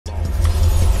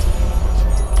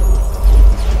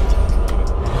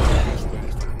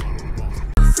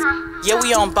Yeah,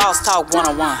 we on Boss Talk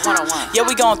 101. Yeah,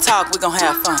 we gon' talk, we gon'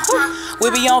 have fun. We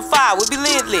be on fire, we be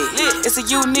lit. It's a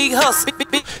unique hustle.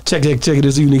 Check it.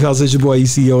 It's a unique hustle. It's your boy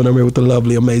ECO, and I'm here with the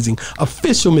lovely, amazing,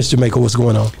 official Miss Jamaica. What's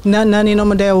going on? None, you know,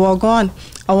 my day walk on.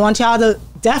 I want y'all to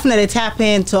definitely tap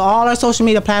into all our social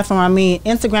media platforms. I mean,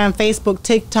 Instagram, Facebook,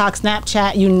 TikTok,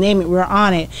 Snapchat, you name it, we're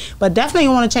on it. But definitely you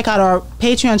want to check out our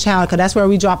Patreon channel, because that's where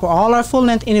we drop all our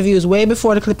full-length interviews way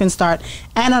before the clippings start,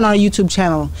 and on our YouTube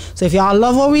channel. So if y'all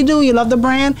love what we do, you love the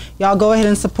brand, y'all go ahead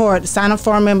and support. Sign up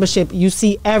for our membership. You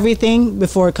see everything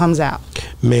before it comes out.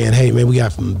 Man, hey, man, we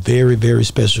got some very, very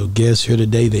special guests here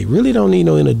today. They really don't need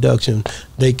no introduction.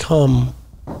 They come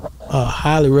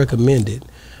highly recommended.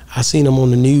 I seen them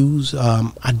on the news.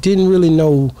 I didn't really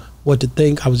know what to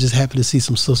think. I was just happy to see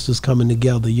some sisters coming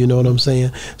together. You know what I'm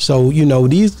saying? So, you know,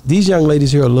 these young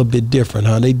ladies here are a little bit different,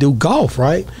 huh? They do golf,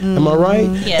 right? Am I right?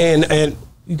 Yes. And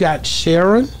you got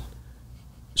Sharon,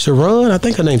 I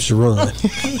think her name's Sharon. I'm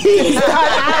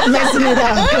messing it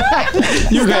up.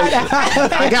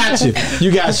 I got you.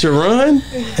 You got Sharon,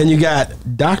 and you got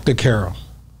Dr. Carol.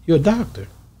 You're a doctor.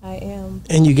 I am.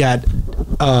 And you got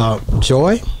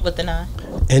Joy. With the 9.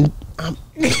 And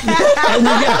you got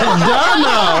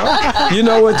Donna. You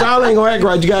know what? Y'all ain't gonna act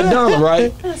right. You got Donna,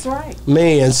 right? That's right.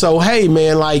 Man, so hey,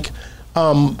 man, like,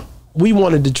 we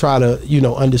wanted to try to, you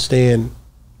know, understand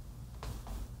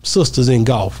sisters in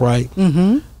golf, right?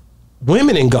 Mm-hmm.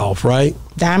 Women in golf, right?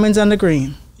 Diamonds on the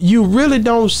green. You really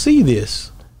don't see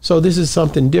this. So this is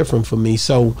something different for me.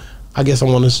 So I guess I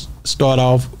want to start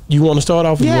off. You want to start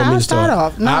off? Or Yeah, you want me I'll to start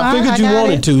off. No, I figured you got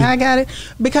wanted it. to. I got it.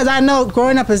 Because I know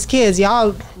growing up as kids,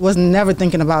 y'all was never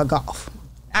thinking about golf.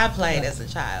 I played as a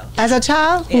child. As a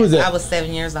child? Who was that? I was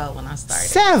 7 years old when I started.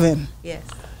 7? Yes.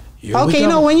 Here we Okay, you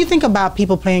go. know, when you think about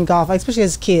people playing golf, especially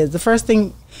as kids, the first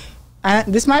thing,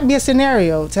 this might be a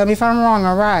scenario. Tell me if I'm wrong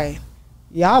or right.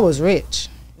 Y'all was rich.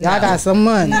 Y'all got some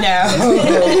money. No. Girl,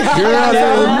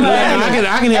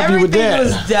 I can help you with that.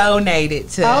 Everything was donated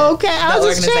to Okay, I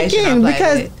was just organization I checking played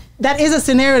because with. that is a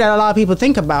scenario that a lot of people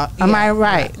think about. Am I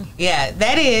right? Yeah,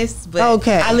 that is. But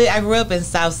Okay. I grew up in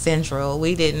South Central.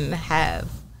 We didn't have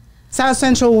South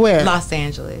Central where? Los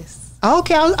Angeles.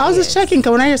 Okay, I was just checking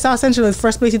because when I hear South Central, the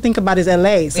first place you think about is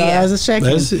LA. So I was just checking.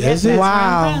 That's it.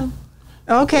 Wow.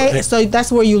 Okay, so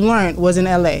that's where you learned was in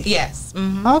LA. Yes.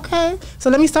 Mm-hmm. Okay, so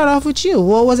let me start off with you.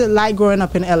 What was it like growing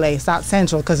up in LA, South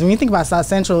Central? Because when you think about South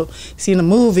Central, seeing the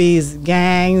movies,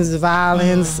 gangs,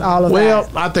 violence, all of that. Well,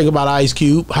 I think about Ice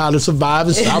Cube, How to Survive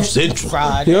in South Central.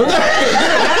 You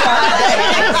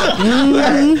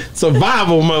know?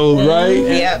 Survival mode, right?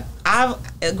 Yep.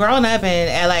 I've grown up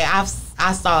in LA.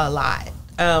 I saw a lot.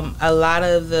 A lot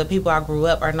of the people I grew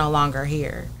up are no longer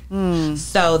here.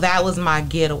 So that was my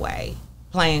getaway,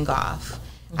 playing golf.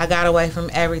 I got away from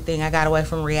everything. I got away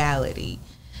from reality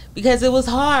because it was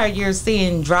hard. You're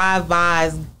seeing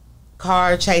drive-bys,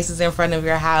 car chases in front of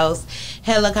your house,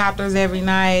 helicopters every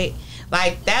night.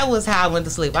 Like, that was how I went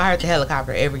to sleep. I heard the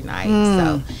helicopter every night.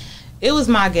 So it was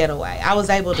my getaway. I was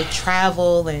able to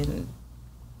travel and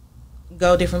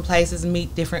go different places,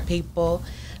 meet different people.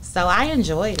 So I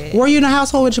enjoyed it. Were you in a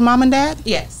household with your mom and dad?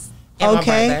 Yes. And my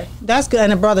brother. That's good.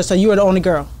 And a brother, so you were the only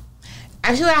girl.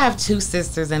 Actually, I have 2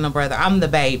 sisters and a brother. I'm the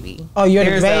baby. Oh, you're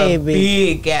There's the baby. There's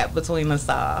a big gap between us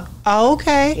all. Oh,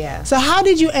 okay. Yeah. So how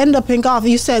did you end up in golf?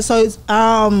 You said so. It's,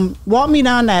 walk me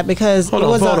down that because Hold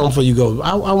on before you go.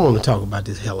 I want to talk about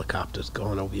this helicopters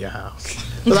going over your house.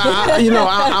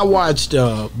 I watched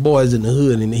Boys in the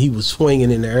Hood, and he was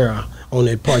swinging in the air on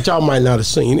that part. Y'all might not have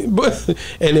seen it, but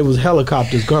and it was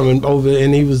helicopters coming over,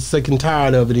 and he was sick and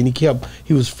tired of it, and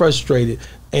he was frustrated.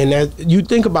 And that you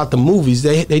think about the movies,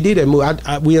 they did that movie.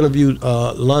 We interviewed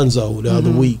Lonzo the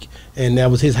other week, and that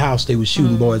was his house they were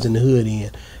shooting Boys in the Hood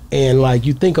in. And like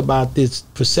you think about this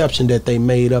perception that they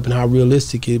made up and how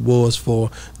realistic it was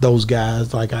for those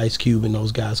guys like Ice Cube and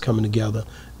those guys coming together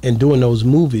and doing those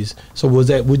movies. So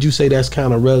would you say that's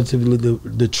kind of relatively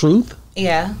the truth?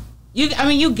 Yeah.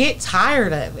 You get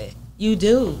tired of it. You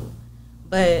do.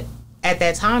 But at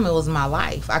that time, it was my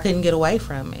life. I couldn't get away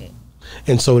from it.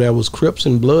 And so there was Crips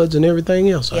and Bloods and everything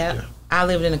else out Yeah. there. I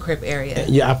lived in a Crip area.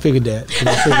 Yeah, I figured that.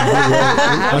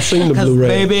 I seen the Blu-ray.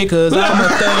 Baby, cause I'm a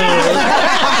thug.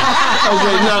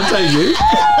 Okay, now take it.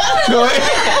 Go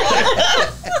ahead.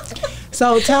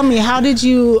 So tell me, how did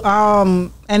you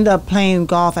end up playing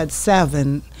golf at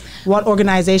 7? What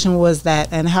organization was that,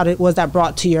 and was that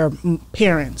brought to your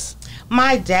parents?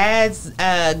 My dad's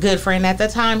good friend at the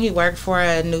time, he worked for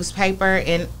a newspaper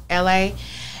in LA.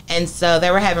 And so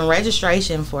they were having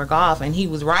registration for golf, and he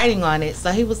was writing on it.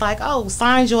 So he was like, oh,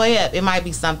 sign Joy up. It might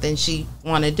be something she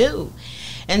want to do.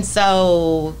 And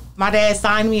so my dad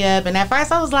signed me up, and at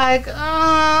first I was like,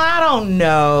 I don't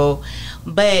know.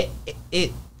 But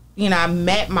I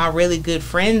met my really good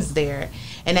friends there.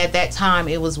 And at that time,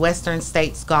 it was Western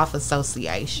States Golf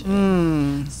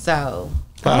Association. So...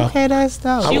 Okay, that's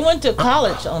dope. She went to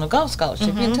college on a golf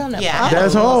scholarship. You tell me. Yeah, I had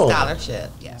That's a all. scholarship.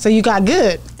 Yeah. So you got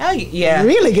good. Oh, yeah.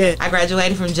 Really good. I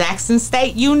graduated from Jackson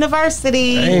State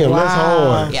University. Damn, that's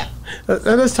hard. Yeah.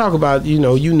 Let's talk about you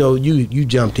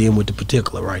jumped in with the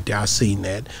particular right there. I seen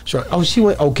that. Sure. Oh, she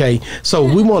went. Okay, so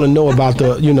we want to know about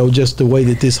the just the way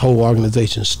that this whole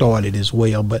organization started as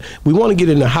well. But we want to get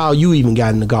into how you even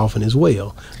got into golfing as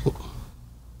well.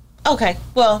 Okay.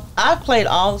 Well, I played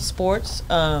all sports.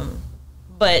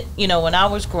 But, when I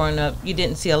was growing up, you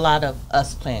didn't see a lot of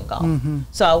us playing golf.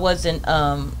 So I wasn't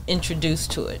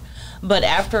introduced to it. But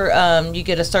after you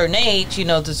get a certain age,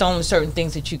 there's only certain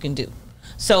things that you can do.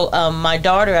 So my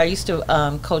daughter, I used to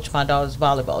coach my daughter's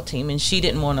volleyball team, and she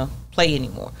didn't want to play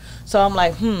anymore. So I'm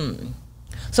like,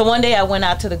 So one day I went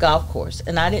out to the golf course,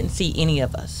 and I didn't see any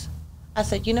of us. I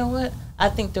said, you know what? I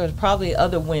think there's probably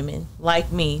other women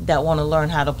like me that want to learn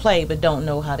how to play but don't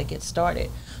know how to get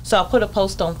started. So I put a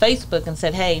post on Facebook and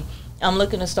said, hey, I'm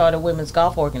looking to start a women's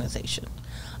golf organization.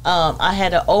 I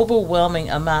had an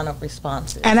overwhelming amount of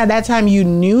responses. And at that time, you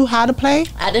knew how to play?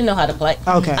 I didn't know how to play.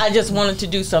 Okay. I just wanted to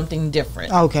do something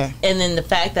different. Okay. And then the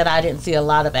fact that I didn't see a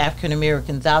lot of African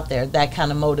Americans out there, that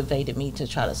kind of motivated me to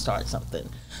try to start something.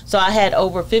 So I had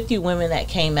over 50 women that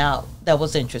came out that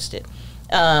was interested.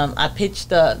 I pitched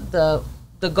the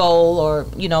goal or,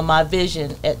 my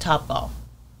vision at Topgolf.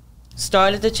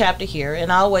 Started the chapter here,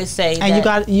 and I always say and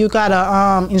that you got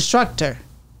a instructor.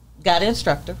 Got an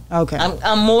instructor. Okay.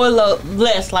 I'm more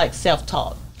less like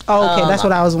self-taught. Oh, okay, that's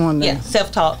what I was wondering. Yeah,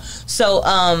 self-taught. So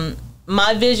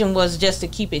my vision was just to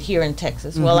keep it here in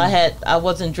Texas. Well, I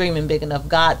wasn't dreaming big enough.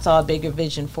 God saw a bigger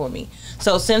vision for me.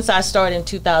 So since I started in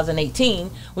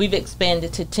 2018, we've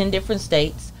expanded to 10 different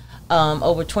states.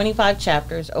 Over 25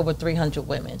 chapters, over 300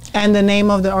 women. And the name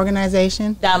of the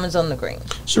organization? Diamonds on the Green.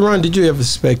 Sharon, did you ever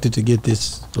expect it to get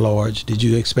this large? Did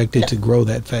you expect it to grow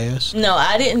that fast? No,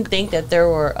 I didn't think that there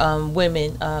were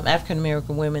women, African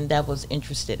American women, that was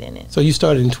interested in it. So you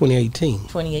started in 2018?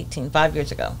 2018, 5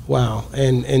 years ago. Wow.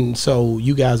 And so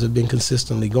you guys have been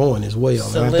consistently going as well.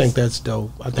 So and I think that's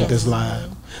dope. I think that's live.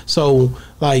 So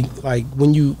like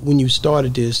when you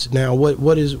started this, now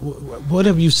what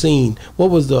have you seen?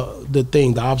 What was the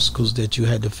obstacles that you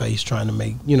had to face trying to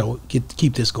make,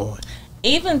 keep this going?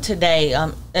 Even today,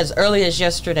 as early as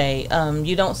yesterday,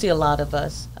 you don't see a lot of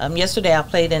us. Yesterday I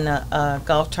played in a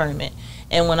golf tournament,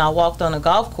 and when I walked on a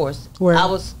golf course, Where? I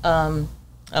was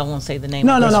I won't say the name.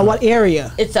 No, what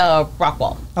area? It's a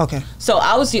Rockwall. Okay. So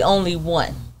I was the only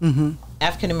one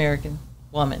African American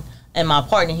woman, and my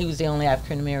partner, he was the only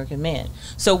African American man.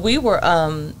 So we were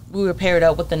paired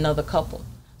up with another couple.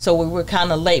 So we were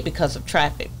kind of late because of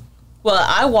traffic. Well,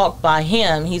 I walked by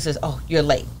him. He says, "Oh, you're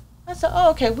late." I said, "Oh,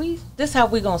 okay. This is how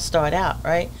we're gonna start out,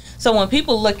 right?" So when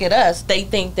people look at us, they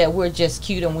think that we're just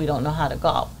cute and we don't know how to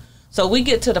golf. So we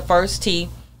get to the first tee,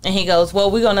 and he goes,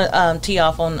 "Well, we're gonna tee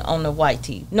off on the white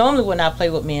tee." Normally, when I play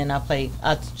with men, I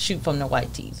shoot from the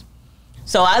white tees.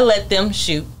 So I let them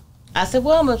shoot. I said,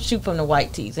 "Well, I'm gonna shoot from the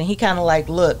white tees," and he kind of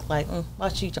looked like, "Why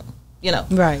shoot them?"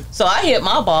 Right. So I hit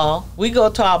my ball. We go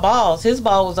to our balls. His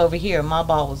ball was over here. My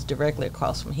ball was directly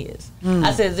across from his.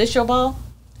 I said, "Is this your ball?"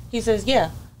 He says,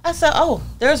 "Yeah." I said, "Oh,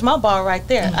 there's my ball right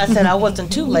there." I said, "I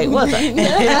wasn't too late, was I?" Oh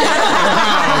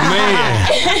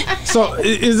man! So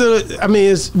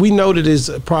we know that it's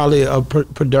probably a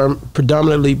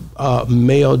predominantly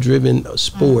male-driven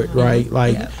sport, right?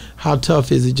 Like, how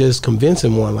tough is it just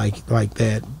convincing one like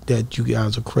that you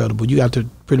guys are credible? You got to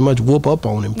pretty much whoop up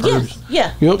on him first.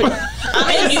 Yeah. You know? I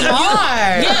mean, you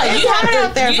have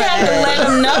to let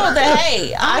them know that,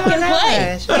 hey, I can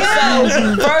play. So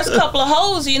first couple of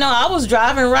holes, I was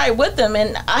driving right with them,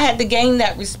 and I had to gain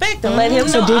that respect and let him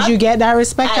know. So did you get that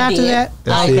respect after that?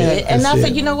 I did. And I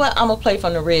said, "You know what? I'm going to play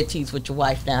from the red tees with your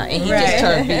wife now." And he just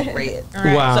turned beet red.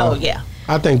 Wow. So, yeah.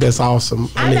 I think that's awesome.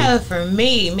 I know for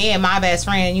me and my best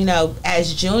friend,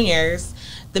 as juniors,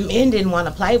 the men didn't want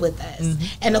to play with us.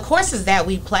 And the courses that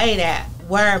we played at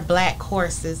were black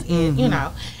courses, and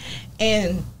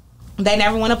they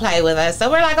never want to play with us. So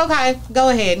we're like, okay, go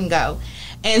ahead and go.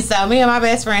 And so me and my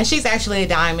best friend, she's actually a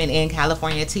diamond in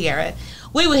California, Tierra,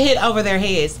 we would hit over their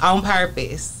heads on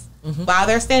purpose. While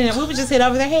they're standing there, we would just hit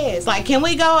over their heads. Like, can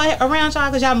we go around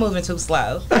y'all because y'all moving too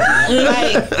slow?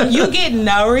 Like, you get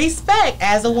no respect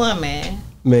as a woman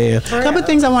Man. A couple of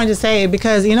things I wanted to say,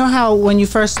 because you know how when you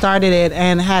first started it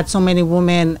and had so many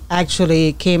women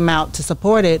actually came out to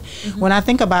support it. When I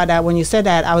think about that, when you said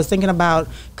that, I was thinking about,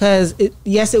 because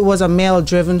yes, it was a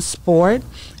male-driven sport,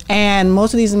 and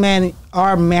most of these men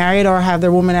are married or have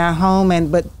their woman at home,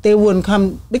 but they wouldn't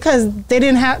come because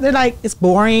they're like, it's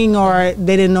boring, or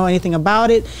they didn't know anything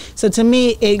about it. So to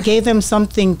me, it gave them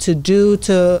something to do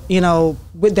to,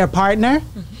 with their partner.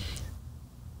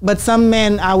 But some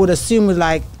men, I would assume, would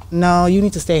like, no, you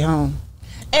need to stay home.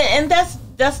 And that's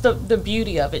the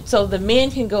beauty of it. So the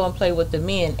men can go and play with the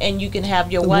men, and you can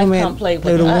have your wife come play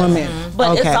with the us. women.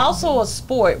 But it's also a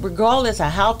sport, regardless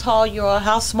of how tall you are,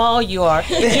 how small you are.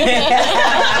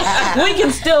 We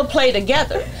can still play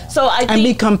together. So I think, and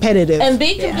be competitive.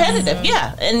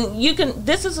 Yeah. And you can.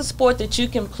 This is a sport that you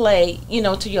can play,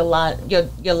 to your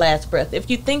last breath. If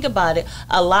you think about it,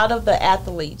 a lot of the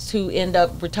athletes who end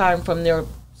up retiring from their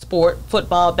sport,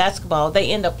 football, basketball,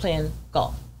 they end up playing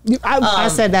golf. I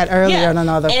said that earlier on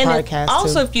another podcast.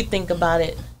 Also, if you think about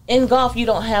it, in golf, you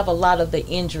don't have a lot of the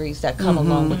injuries that come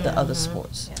along with the other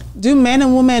sports. Yeah. Do men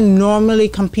and women normally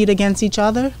compete against each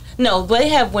other? No, they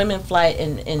have women flight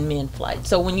and men flight.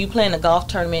 So when you play in a golf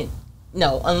tournament,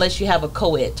 no, unless you have a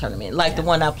co-ed tournament, like the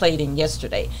one I played in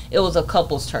yesterday. It was a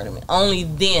couples tournament. Only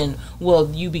then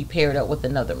will you be paired up with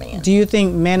another man. Do you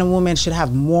think men and women should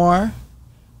have more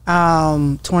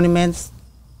tournaments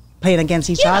playing against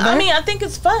each other? I mean, I think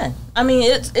it's fun. I mean,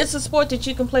 it's a sport that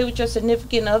you can play with your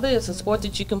significant other. It's a sport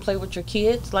that you can play with your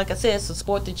kids. Like I said, it's a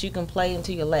sport that you can play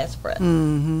until your last breath.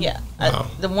 Yeah. Wow.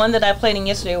 The one that I played in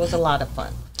yesterday was a lot of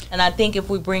fun. And I think if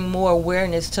we bring more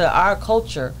awareness to our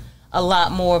culture, a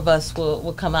lot more of us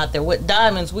will come out there. With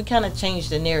Diamonds, we kind of change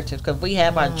the narrative, because we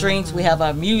have our drinks, we have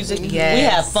our music, we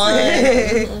have fun.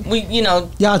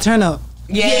 Y'all turn up.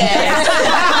 Yeah.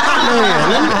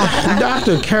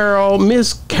 Dr. Carol,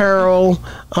 Miss Carol.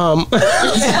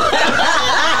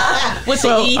 What's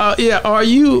the E? Are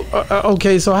you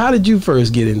okay? So how did you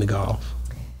first get into golf?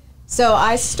 So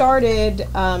I started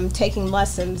taking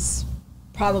lessons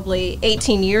probably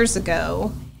 18 years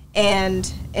ago,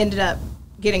 and ended up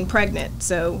getting pregnant.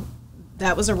 So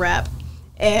that was a wrap.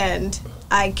 And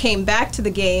I came back to the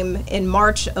game in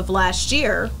March of last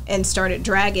year and started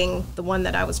dragging the one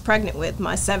that I was pregnant with,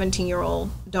 my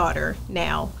 17-year-old daughter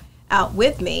now, out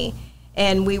with me.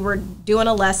 And we were doing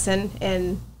a lesson,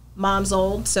 and Mom's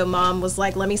old, so Mom was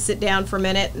like, let me sit down for a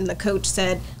minute. And the coach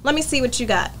said, let me see what you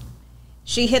got.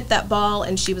 She hit that ball,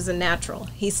 and she was a natural.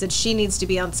 He said she needs to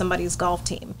be on somebody's golf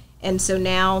team. And so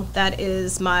now that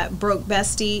is my broke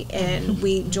bestie, and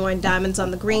we joined Diamonds on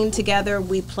the Green together.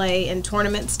 We play in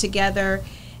tournaments together.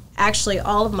 Actually,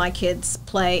 all of my kids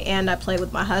play, and I play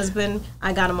with my husband.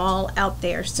 I got them all out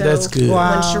there. So that's good.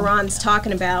 Wow. When Sharon's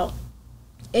talking about,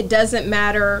 it doesn't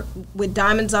matter, with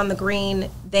Diamonds on the Green,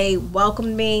 they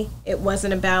welcomed me. It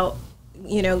wasn't about,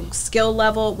 skill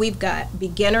level. We've got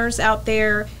beginners out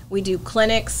there. We do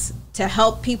clinics to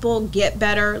help people get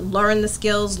better, learn the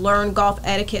skills, learn golf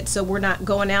etiquette, so we're not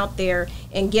going out there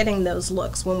and getting those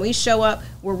looks. When we show up,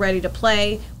 we're ready to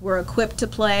play, we're equipped to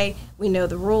play, we know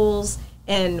the rules,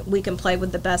 and we can play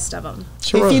with the best of them.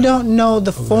 Sure. If you don't know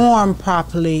the form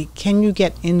properly, can you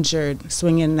get injured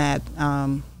swinging that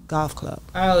golf club?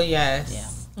 Oh,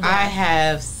 yes. Yeah. I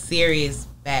have serious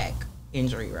back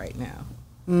injury right now.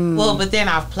 Well, but then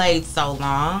I've played so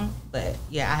long, but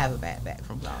yeah, I have a bad back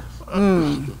from golf.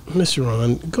 Mr.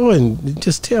 Ron, go ahead and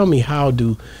just tell me what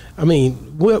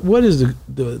is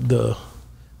the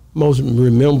most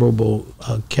memorable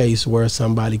case where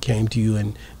somebody came to you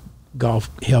and golf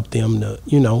helped them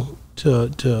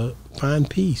to find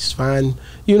peace,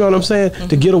 you know what I'm saying,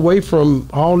 to get away from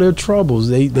all their troubles.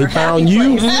 They found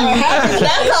you.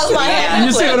 That's my happy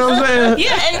You see what I'm saying?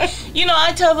 Yeah, and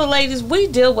I tell the ladies, we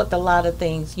deal with a lot of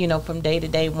things, from day to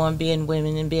day, one being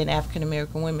women and being African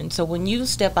American women. So when you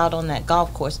step out on that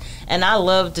golf course, and I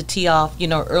love to tee off,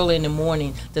 early in the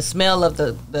morning, the smell of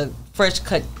the fresh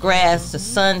cut grass, the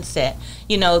sunset,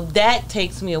 that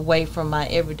takes me away from my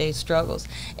everyday struggles.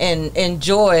 And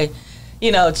Joy,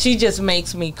 she just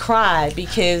makes me cry,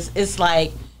 because it's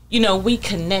like, we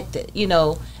connected,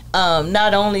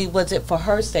 not only was it for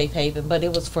her safe haven, but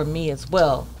it was for me as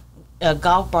well.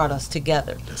 Golf brought us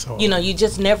together. You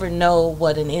just never know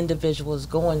what an individual is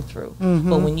going through.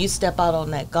 But when you step out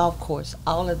on that golf course,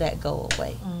 all of that go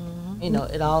away.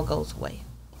 It all goes away.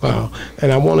 Wow.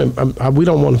 And we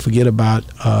don't want to forget about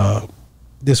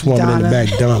this woman in the back,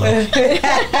 Donna.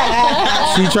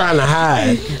 She's trying to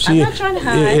hide. I'm not trying to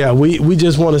hide. Yeah, we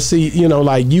just want to see, you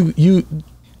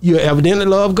evidently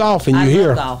love golf, and you're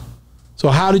here. Golf. So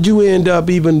how did you end up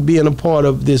even being a part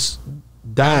of this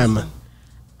Diamond?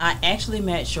 I actually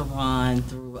met Sharon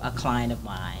through a client of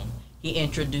mine. He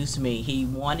introduced me. He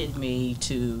wanted me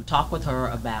to talk with her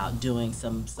about doing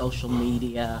some social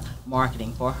media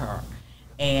marketing for her.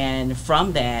 And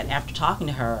from that, after talking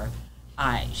to her,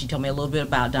 she told me a little bit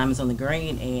about Diamonds on the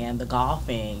Green and the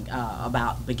golfing,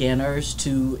 about beginners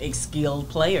to skilled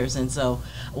players. And so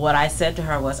what I said to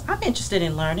her was, I'm interested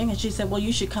in learning. And she said, well,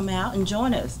 you should come out and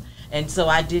join us. And so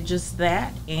I did just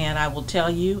that. And I will tell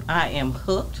you, I am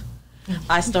hooked.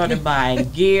 I started buying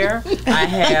gear.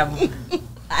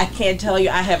 I can't tell you,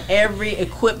 I have every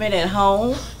equipment at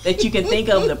home that you can think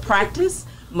of to practice.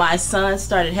 My son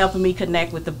started helping me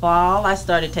connect with the ball. I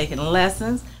started taking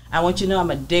lessons. I want you to know I'm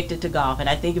addicted to golf, and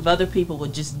I think if other people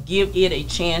would just give it a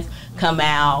chance, come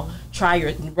out,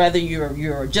 try whether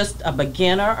you're just a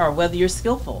beginner or whether you're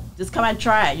skillful, just come out and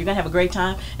try it. You're gonna have a great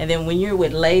time. And then when you're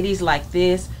with ladies like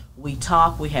this, we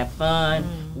talk, we have fun,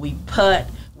 we putt.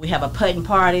 We have a putting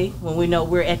party when we know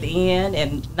we're at the end,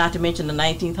 and not to mention the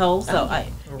 19th hole. So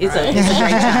it's a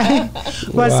great time.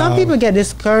 Well, some people get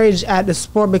discouraged at the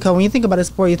sport because when you think about the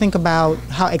sport, you think about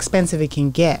how expensive it can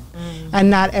get.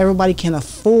 And not everybody can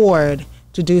afford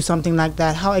to do something like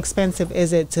that. How expensive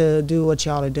is it to do what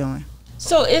y'all are doing?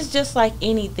 So it's just like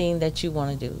anything that you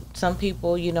want to do. Some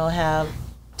people, have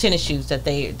tennis shoes that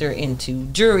they're into,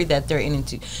 jewelry that they're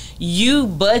into. You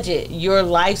budget your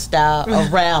lifestyle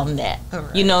around that.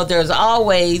 Right. There's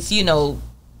always,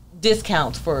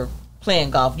 discounts for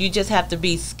playing golf. You just have to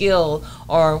be skilled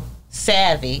or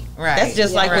savvy. Right. That's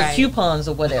just like with coupons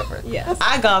or whatever. Yes.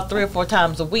 I golf 3 or 4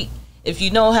 times a week. If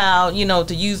you know how,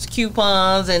 to use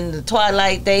coupons and the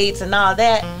twilight dates and all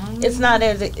that, it's not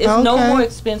it's no more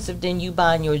expensive than you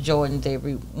buying your Jordans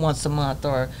every once a month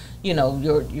or,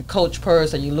 your Coach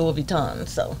purse or your Louis Vuitton.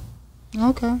 So,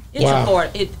 it's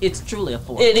affordable. It's truly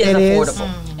affordable. It is affordable,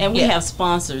 and we have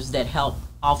sponsors that help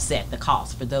offset the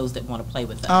cost for those that want to play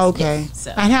with us. Okay. Yes,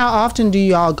 so. And how often do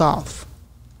y'all golf?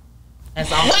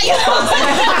 As often as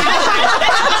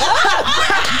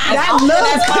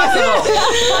possible.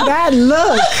 That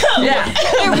look. Yeah.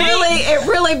 It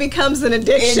really becomes an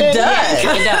addiction. It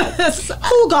does.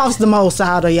 Who golfs the most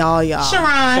out of y'all?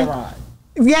 Sharon.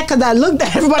 Yeah, because I looked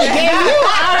at everybody gave you.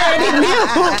 I already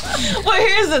knew. Well,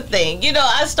 here's the thing.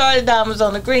 I started Diamonds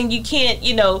on the Green. You can't,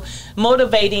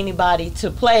 motivate anybody to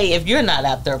play if you're not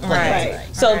out there playing. Right.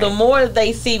 So the more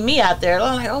they see me out there,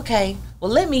 they're like, okay,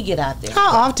 well, let me get out there.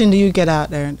 How often do you get out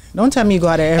there? Don't tell me you go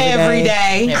out there every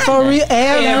day. For real?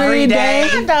 Every day?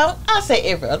 I don't. I say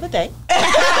every other day.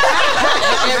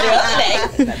 Every other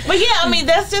day. But yeah,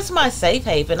 that's just my safe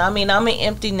haven. I'm an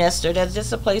empty nester. That's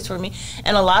just a place for me.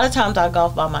 And a lot of times I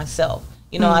golf by myself.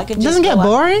 I can just doesn't get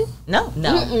boring. No,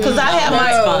 because I have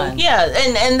my fun. Yeah,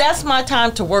 and that's my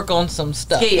time to work on some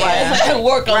stuff. Yeah,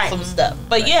 work on some stuff.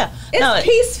 But it's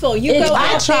peaceful.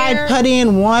 I tried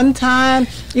putting one time.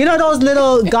 Those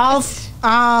little golf.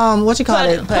 What you call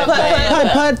it?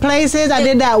 Putt places. I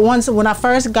did that once when I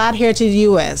first got here to the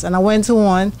U.S. and I went to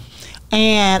one,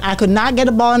 and I could not get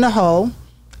the ball in the hole.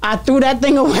 I threw that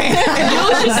thing away. You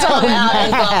should come out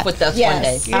and golf with us one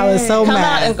day. I was so mad. Come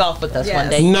out and golf with us one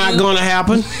day. Not gonna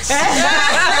happen.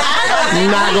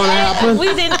 Not gonna happen. We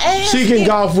didn't ask. She can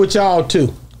golf with y'all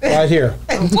too, right here.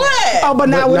 What? Oh, but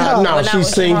not with her. No, she's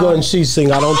single and she's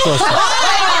single. I don't trust her.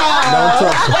 Don't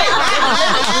trust her.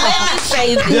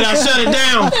 Did I shut it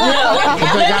down? I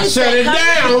think I shut it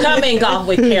down. Come and golf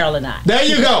with Carol and I. There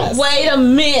you go. Wait a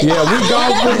minute. Yeah, we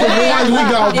golf with the ones we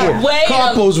golf with.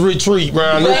 Couples retreat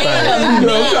around this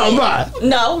thing.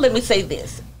 No, let me say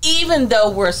this. Even though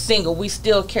we're single, we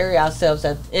still carry ourselves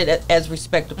as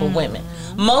respectable women.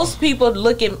 Most people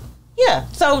look at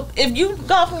so if you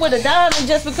golfing with a diamond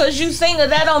just because you single,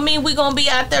 that don't mean we gonna be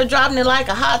out there driving it like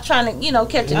a hot trying to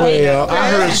catch a date. Yeah, I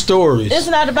heard stories. It's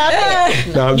not about that.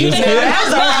 No, I'm just kidding.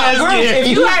 If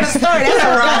you heard a story, that's a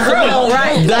wrong group,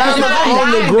 right? Diamond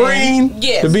on the Green.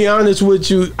 Yes. To be honest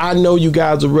with you, I know you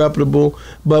guys are reputable,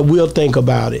 but we'll think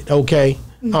about it. Okay.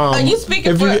 Are you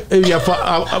speaking for? We won.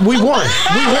 We won.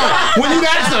 When you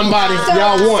got somebody,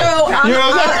 y'all won.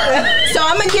 So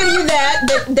I'm gonna give you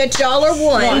that y'all are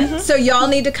one. So y'all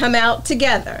need to come out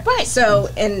together. Right. So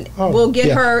we'll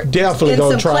get her definitely in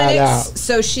gonna some try it clinics out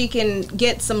so she can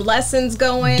get some lessons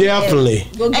going. Definitely.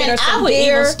 We'll get her some I would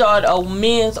gear. even start a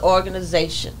men's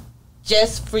organization.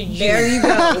 Just for you. There you go.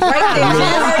 Right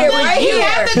there. Right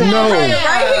here. No.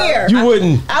 Right here. You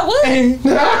wouldn't. I would.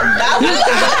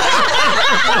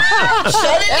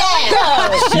 Shut it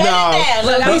down. Shut it down.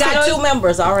 Look, we got 2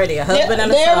 members already, a husband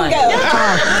and a there son. we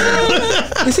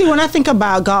go. You see, when I think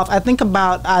about golf, I think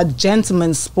about a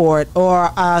gentleman's sport or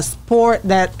a sport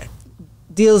that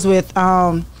deals with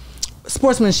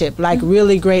sportsmanship, like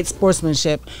really great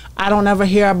sportsmanship. I don't ever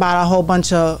hear about a whole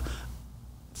bunch of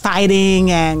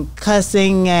fighting and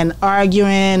cussing and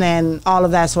arguing and all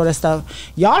of that sort of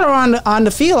stuff. Y'all are on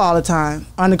the field all the time,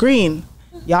 on the green.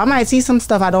 Y'all might see some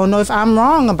stuff. I don't know if I'm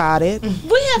wrong about it.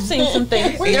 We have seen some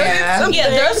things.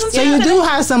 There's some So you do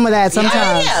have some of that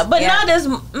sometimes. Yeah, but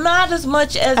not as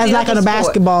much as the like other on a sport.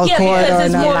 basketball court because or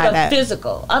it's nothing more like of a that.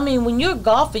 physical. I mean, when you're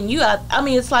golfing,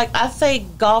 it's like I say,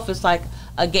 golf is like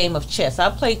a game of chess. I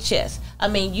play chess. I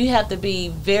mean, you have to be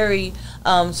very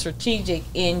strategic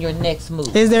in your next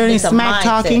move. Is there any It's a smack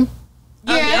mindset. talking?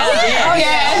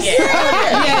 Yes.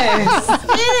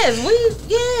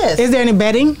 Yes. Is there any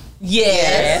betting?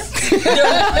 Yes.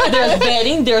 There's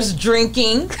betting. There's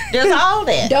drinking. There's all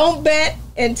that. Don't bet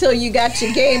until you got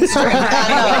your game straight.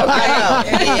 I know.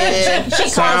 Yeah.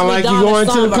 Sound like you going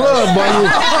to the club, boy.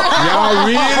 Y'all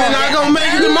really not gonna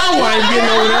make it to my wife getting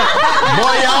over there.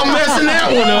 Boy, y'all messing that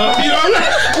one up. You know what I'm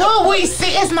saying? Well, we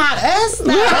see it's not us.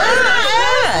 We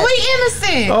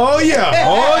innocent. Oh yeah.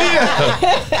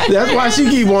 That's why she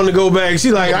keep wanting to go back.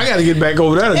 She like, I gotta get back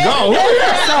over there to go.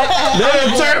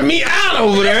 They turn me out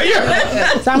over there.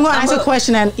 Yeah. So I'm going to ask a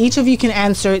question, and each of you can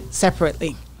answer it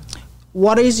separately.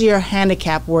 What is your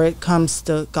handicap where it comes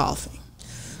to golfing?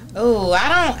 Oh, I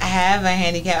don't have a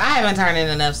handicap. I haven't turned in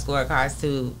enough scorecards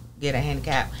to get a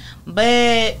handicap,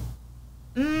 but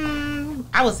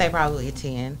I would say probably a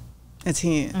 10. A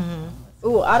 10. Mm-hmm.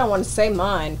 Ooh, I don't want to say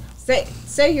mine.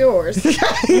 Say yours.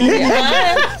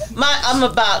 I'm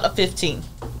about a 15.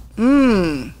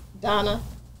 Donna.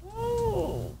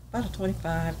 About a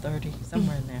 25, 30,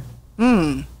 somewhere in there.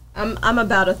 I'm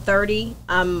about a 30.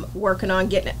 I'm working on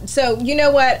getting it. So you know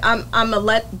what? I'm gonna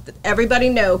let everybody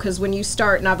know, because when you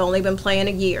start, and I've only been playing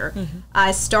a year,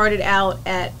 I started out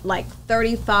at like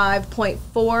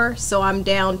 35.4, so I'm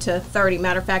down to 30.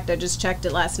 Matter of fact, I just checked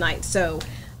it last night. So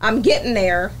I'm getting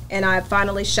there, and I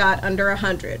finally shot under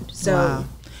 100. So, Wow.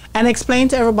 And explain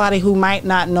to everybody who might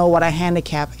not know what a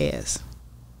handicap is.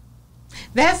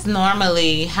 That's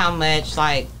normally how much,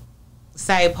 like,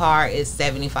 say par is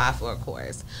 75 for a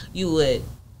course. You would,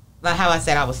 like how I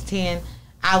said I was 10,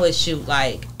 I would shoot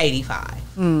like 85.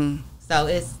 So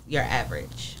it's your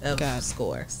average of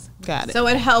scores. Got it. So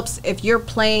it helps if you're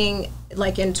playing,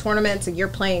 like in tournaments, and you're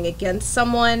playing against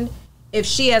someone. If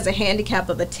she has a handicap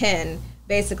of a 10,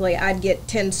 basically I'd get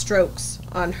 10 strokes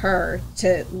on her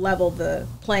to level the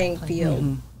playing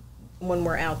field when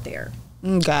we're out there.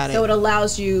 Got it. So it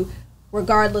allows you,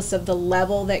 regardless of the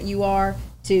level that you are,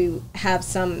 to have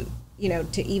some,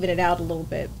 to even it out a little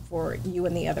bit for you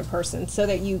and the other person, so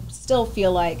that you still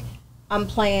feel like I'm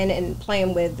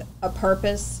playing with a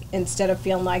purpose, instead of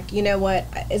feeling like, you know what,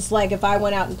 it's like if I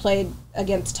went out and played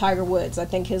against Tiger Woods, I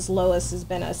think his lowest has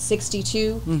been a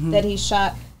 62 that he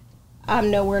shot.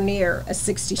 I'm nowhere near a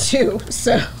 62,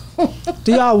 so.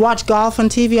 Do y'all watch golf on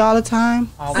TV all the time?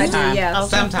 All the I time. do, yes.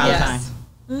 Sometimes.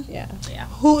 Yes. Yeah.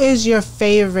 Who is your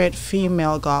favorite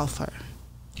female golfer?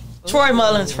 Troy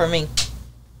Mullins for me.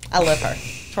 I love her.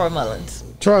 Troy Mullins.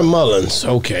 Troy Mullins.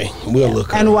 Okay, we'll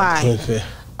look. And her up. why?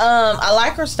 I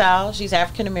like her style. She's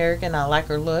African American. I like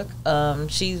her look.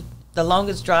 She's the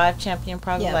longest drive champion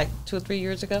probably like 2 or 3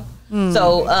 years ago.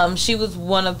 So she was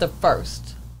one of the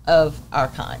first of our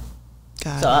kind.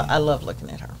 Got So it. I love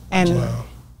looking at her. And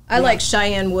I like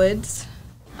Cheyenne Woods.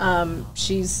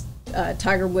 She's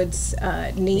Tiger Woods'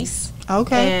 niece.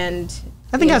 Okay. And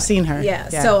I think I've seen her. Yeah.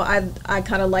 So I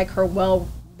kind of like her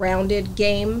well-rounded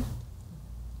game.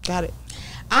 Got it.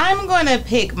 I'm going to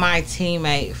pick my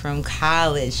teammate from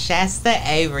college, Shasta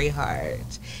Avery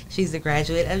Hart. She's a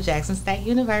graduate of Jackson State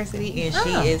University, and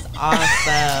she is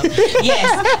awesome. Yes,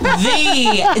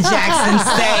 the Jackson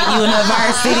State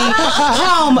University,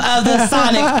 home of the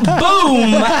sonic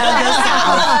boom of the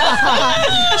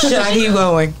South. Should I keep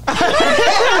going?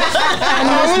 I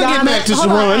want to get back to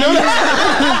Saran.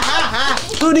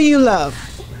 Who do you love?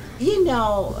 You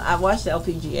know, I watch the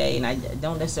LPGA, and I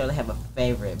don't necessarily have a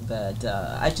favorite, but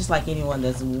I just like anyone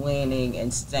that's winning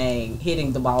and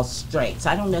hitting the ball straight. So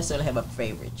I don't necessarily have a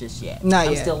favorite just yet. Not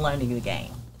I'm yet. still learning the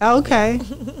game. Okay.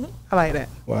 I like that.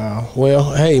 Wow.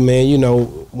 Well, hey, man,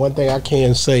 one thing I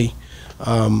can say,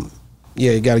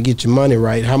 you got to get your money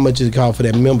right. How much does it cost for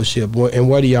that membership? And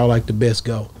where do y'all like to best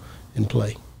go and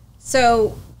play?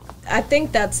 So I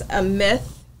think that's a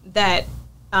myth that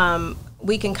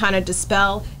we can kind of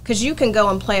dispel, because you can go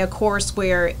and play a course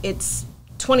where it's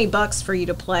 $20 for you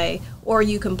to play, or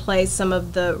you can play some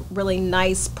of the really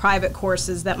nice private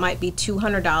courses that might be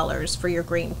 $200 for your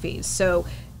green fees. So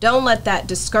don't let that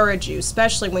discourage you,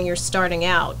 especially when you're starting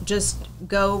out. Just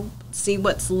go see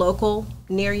what's local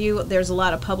near you. There's a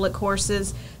lot of public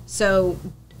courses, so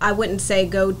I wouldn't say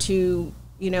go to,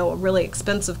 a really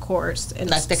expensive course and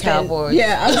like the Cowboys.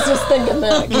 Yeah, I was just thinking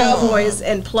the Cowboys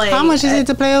and play. How much is it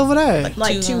to play over there?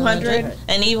 Like 200.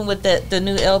 And even with the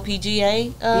new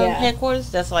LPGA headquarters,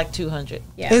 that's like 200.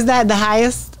 Yeah. Is that the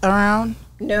highest around?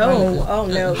 No. Oh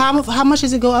no. How much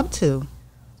does it go up to?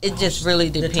 It just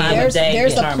really depends.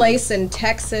 There's a place in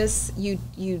Texas.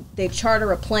 They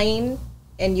charter a plane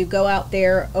and you go out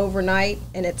there overnight,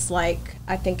 and it's like,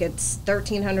 I think it's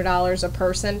 $1,300 a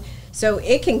person. So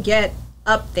it can get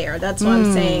up there. That's why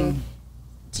I'm saying,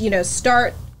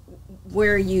 start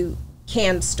where you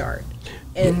can start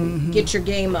and get your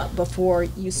game up before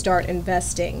you start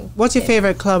investing. What's your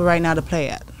favorite club right now to play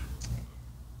at?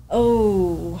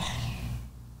 Oh,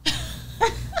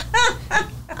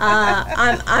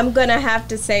 I'm gonna have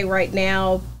to say right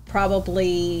now,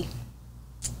 probably.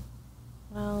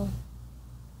 Well,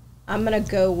 I'm gonna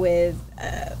go with.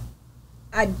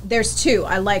 There's two.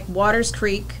 I like Waters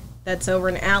Creek, that's over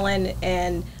in Allen,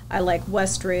 and I like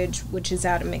Westridge, which is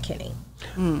out in McKinney.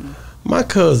 My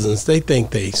cousins, they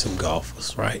think they some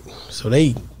golfers, right? So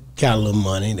they got a little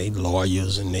money, they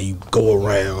lawyers, and they go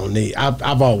around.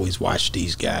 I've always watched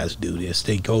these guys do this.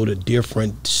 They go to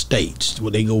different states.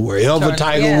 Where they go wherever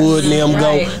Tiger Woods and them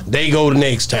go, they go the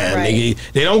next time. Right.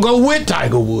 They don't go with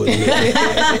Tiger Woods.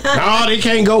 No, they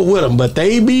can't go with them, but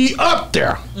they be up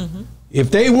there. If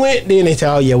they went, then they say,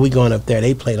 oh yeah, we going up there.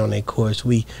 They played on that course.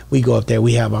 We go up there.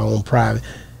 We have our own private.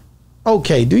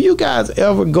 Okay, do you guys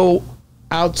ever go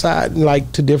outside, like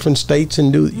to different states,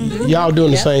 and do y'all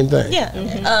doing the same thing?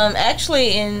 Yeah.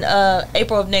 Actually, in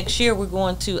April of next year, we're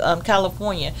going to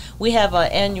California. We have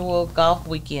an annual golf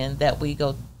weekend that we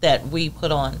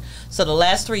put on. So the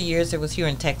last 3 years it was here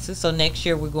in Texas. So next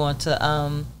year we're going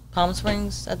to Palm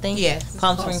Springs, I think. Yes,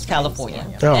 Palm Springs, California.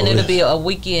 Oh, and it'll be a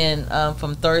weekend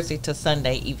from Thursday to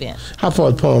Sunday event. How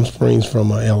far is Palm Springs from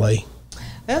LA?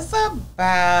 That's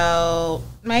about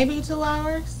maybe 2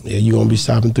 hours. Yeah, you gonna be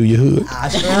stopping through your hood? I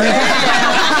sure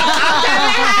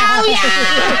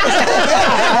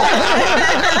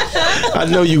I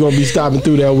know you're gonna be stopping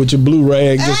through there with your blue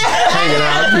rag, just hanging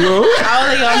out. Only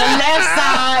on the left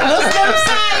side. What's the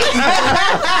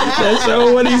That's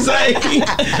what he say.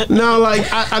 No,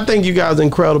 like I think you guys are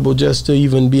incredible just to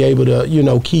even be able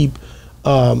to, keep,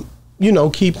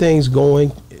 keep things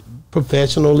going.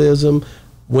 Professionalism,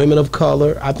 women of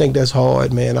color. I think that's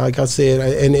hard, man. Like I said,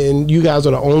 and you guys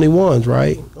are the only ones,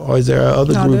 right? Or is there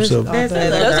other groups of?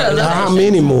 How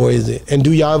many more is it? And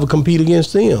do y'all ever compete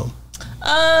against them?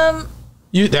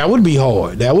 That would be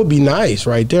hard. That would be nice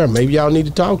right there. Maybe y'all need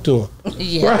to talk to them.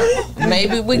 Yeah, right.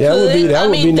 Maybe we that could. That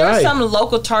would be there's nice. some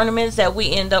local tournaments that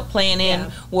we end up playing in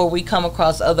where we come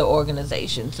across other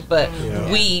organizations, but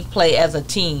we play as a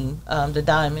team, the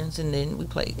Diamonds, and then we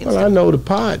play against I know the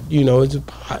pot, it's a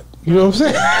pot. You know what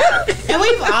I'm saying? And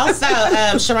we've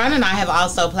also, Sharon and I have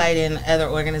also played in other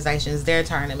organizations, their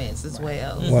tournaments as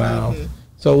well. Wow.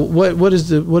 So what is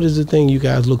the thing you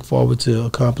guys look forward to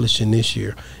accomplishing this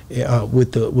year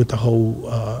with the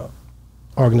whole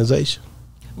organization?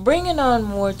 Bringing on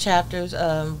more chapters,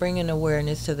 bringing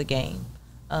awareness to the game.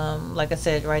 Like I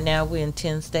said, right now we're in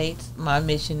 10 states. My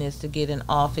mission is to get in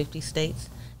all 50 states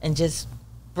and just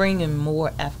bringing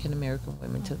more African American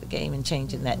women to the game and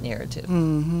changing that narrative.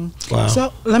 Wow.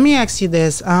 So let me ask you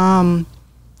this.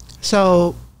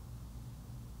 So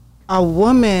a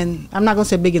woman, I'm not going to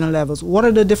say beginner levels. What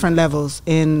are the different levels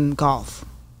in golf?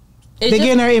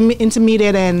 Beginner,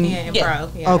 intermediate, and pro.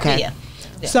 Yeah. Okay. Yeah.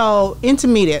 So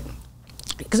intermediate,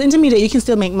 because intermediate you can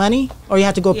still make money, or you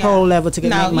have to go pro level to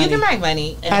make money. No, you can make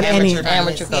money at any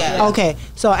amateur golf. Yeah. Okay,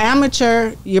 so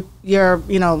amateur, you're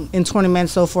in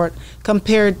tournaments, so forth.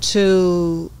 Compared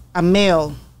to a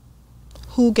male,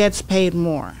 who gets paid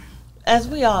more? As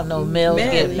we all know, males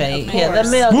get paid. of Yeah, the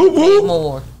course. males get paid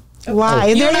more.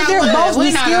 Why? They're both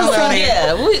the skill sets.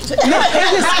 Yeah,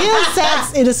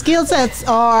 The skill sets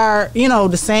are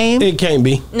the same. It can't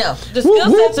be. no, the skill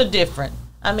sets are different.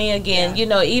 I mean, again,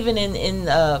 even in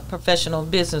professional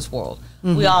business world,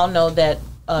 we all know that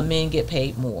men get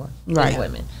paid more than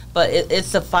women. But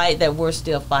it's a fight that we're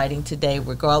still fighting today,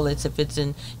 regardless if it's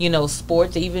in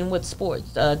sports. Even with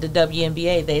sports, the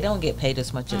WNBA, they don't get paid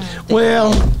as much as.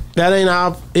 Well, that ain't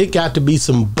our. It got to be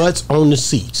some butts on the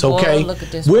seats, okay? Boy, look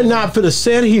at this We're right not finna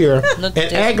sit here and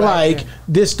act like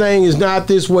this thing is not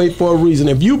this way for a reason.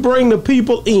 If you bring the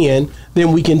people in,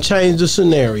 then we can change the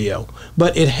scenario.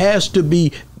 But it has to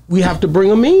be. We have to bring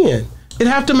them in. It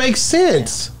have to make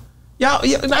sense. Y'all,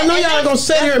 I know y'all are gonna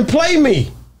sit here and play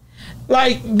me.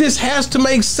 Like, this has to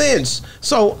make sense.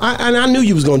 So, I knew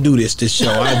you was going to do this show.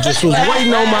 I just was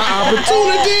waiting on my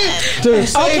opportunity to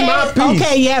say my piece.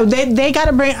 Okay, yeah, they got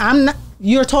to bring,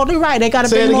 You're totally right. They got to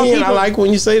Say it bring more again. people. I like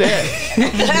when you say that.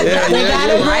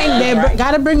 They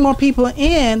got to bring more people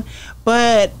in,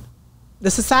 but the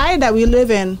society that we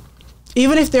live in,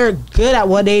 even if they're good at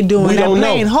what they're doing, We they're don't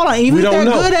playing. know. Hold on, even We if they're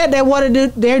don't know. good at what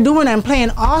they're doing and playing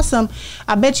awesome,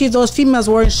 I bet you those females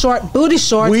wearing short booty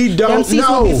shorts. We them don't seats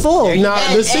know. will be full. No,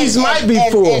 the seats might be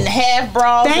full. And half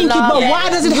bras. Thank and you, all but that. why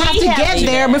does it have We to get to-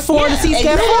 there before the seats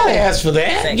get Nobody full? asked for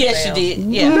that. Yes, you did.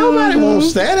 Yeah. Nobody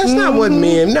wants that. That's not what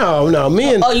men. No,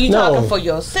 men. Oh, you no. talking for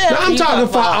yourself? No, I'm You talking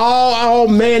for about- all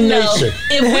man No, nation.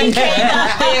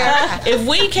 if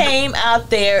we came out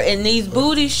there in these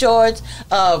booty shorts,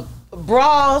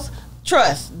 bras,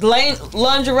 trust,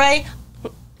 lingerie,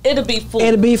 it'll be full.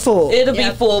 It'll be full. It'll be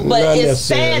full. But Not it's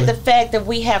sad necessarily. the fact that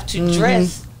we have to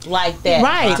dress like that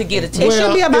Right. to get attention. It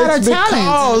should be about our it's talent.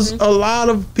 because a lot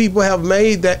of people have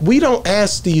made that. We don't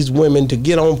ask these women to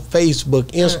get on Facebook,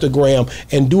 Instagram,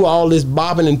 and do all this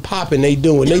bobbing and popping they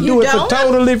doing. They do it for don't?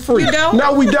 totally free. You don't?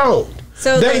 No, we don't.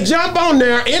 So they the- jump on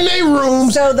there in their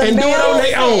rooms So the and do it on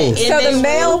their own. So the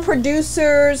male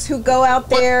producers who go out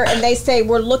there and they say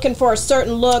we're looking for a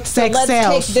certain look, so Sex let's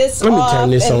sells. take this Let me off. turn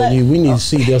this and on you. We need to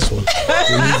see this one.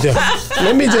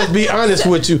 Let me just be honest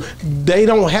with you. They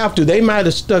don't have to. They might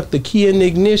have stuck the key in the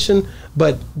ignition,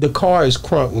 but the car is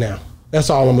crunk now. That's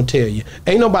all I'm gonna tell you.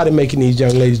 Ain't nobody making these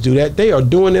young ladies do that. They are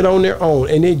doing it on their own,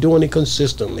 and they're doing it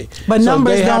consistently. But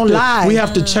numbers they have don't to- lie. We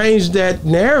have to change that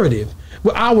narrative.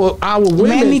 Well, our women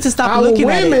Men need to stop our looking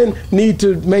at it. women need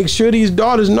to make sure these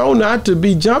daughters know not to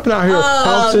be jumping out here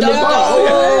humps in the don't ball. go.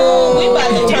 Yeah. We about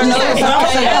to turn over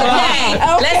something. Okay.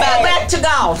 Let's go back to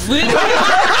golf.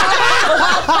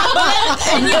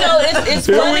 And you know, it's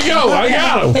Here funny. we go. I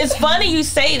got 'em. It's funny you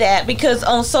say that because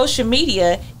on social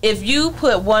media, if you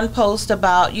put one post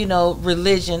about, you know,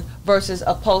 religion versus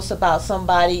a post about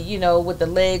somebody, you know, with the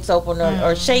legs open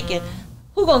or shaking,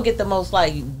 who gonna get the most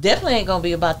like? Definitely ain't gonna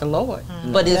be about the Lord,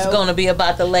 but it's gonna be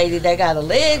about the lady that got her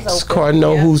legs It's open. Cardin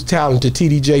know who's talented.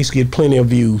 TD Jakes get plenty of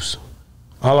views.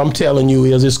 All I'm telling you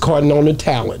is it's Cardin on the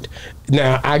talent.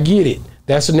 Now, I get it.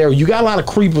 That's an area. You got a lot of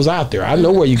creepers out there. I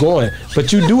know where you're going,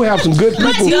 but you do have some good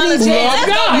people who love God.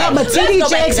 No, but TD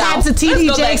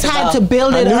Jakes had to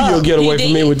build I it knew up. you'll get away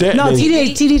from me with that. No, then.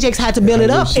 TD Jakes had to build I it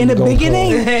knew up she in the was gonna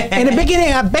beginning. In the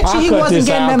beginning, I bet you I'll he cut wasn't this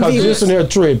getting out them because views. this in there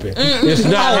tripping. It's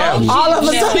not happening. All of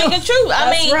a She's sudden. speaking truth. I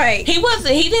That's mean, right.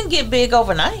 He didn't get big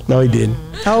overnight. No, he didn't.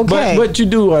 Okay. But you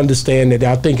do understand that.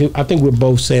 I think we're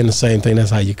both saying the same thing.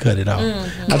 That's how you cut it off.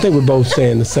 I think we're both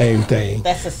saying the same thing.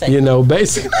 That's the same. You know,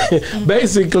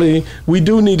 basically, we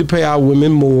do need to pay our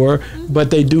women more,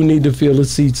 but they do need to fill the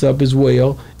seats up as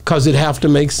well because it have to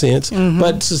make sense.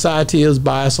 But society is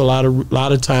biased a lot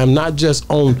of time, not just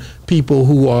on people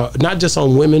who are not just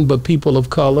on women, but people of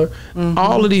color.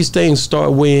 All of these things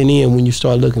start weighing in when you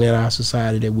start looking at our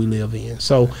society that we live in.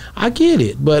 So I get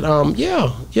it, but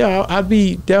yeah, I'd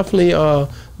be definitely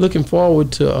looking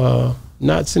forward to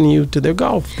not sending you to their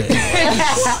golf day.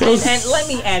 And let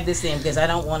me add this in because I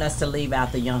don't want us to leave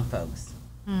out the young folks.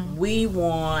 We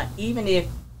want, even if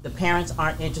the parents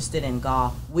aren't interested in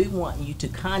golf, we want you to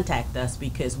contact us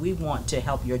because we want to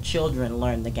help your children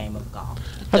learn the game of golf.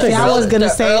 I was gonna The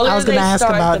say, I was earlier gonna they ask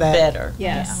start, about the that. better.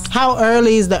 Yes. How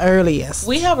early is the earliest?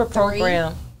 We have a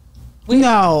program.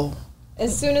 No.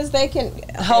 As soon as they can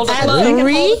Hold a as club. they can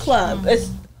Three? hold a club.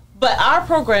 But our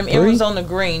program, Three? Arizona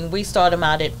Green, we start them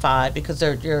out at 5 because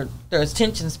their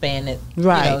attention span that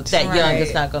Right. you know, that young is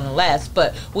Right. not going to last.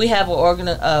 But we have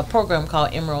a program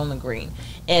called Emerald on the Green,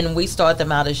 and we start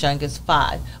them out as young as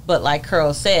 5. But like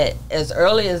Carl said, as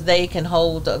early as they can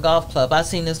hold a golf club. I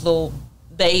seen this little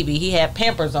baby. He had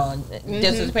Pampers on.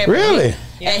 Just his Pampers. Really?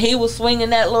 And he was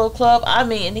swinging that little club. I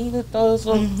mean, and he would throw his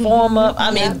little form up. I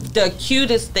mean, the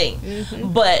cutest thing.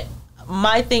 But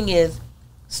my thing is,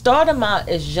 start them out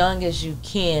as young as you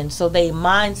can so they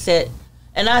mindset.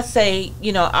 And I say,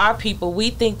 you know, our people, we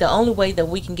think the only way that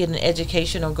we can get an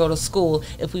education or go to school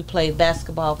if we play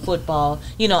basketball, football,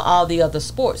 you know, all the other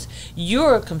sports.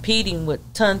 You're competing with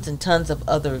tons and tons of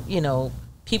other, you know,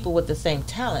 people with the same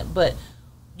talent, but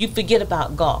you forget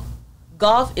about golf.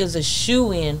 Golf is a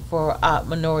shoe-in for our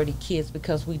minority kids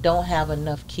because we don't have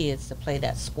enough kids to play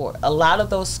that sport. A lot of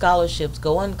those scholarships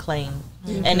go unclaimed,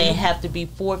 and they have to be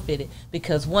forfeited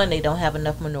because, 1, they don't have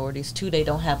enough minorities, 2, they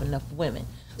don't have enough women.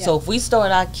 So if we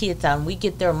start our kids out and we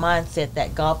get their mindset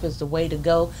that golf is the way to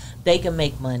go, they can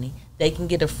make money. They can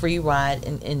get a free ride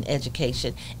in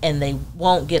education, and they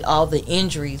won't get all the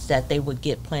injuries that they would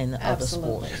get playing the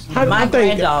Absolutely. other sports. My I think-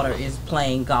 granddaughter is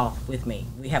playing golf with me.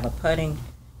 We have a putting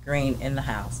green in the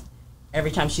house. Every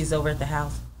time she's over at the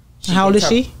house, How old gets is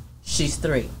her- she? She's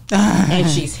 3, and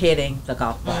she's hitting the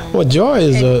golf ball. Well, Joy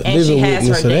is a And she living has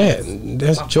witness her of dance. that.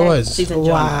 That's Joy's. She's enjoying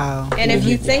Wow. And if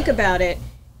you think about it,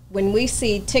 when we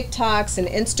see TikToks and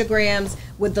Instagrams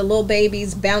with the little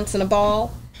babies bouncing a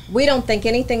ball, we don't think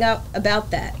anything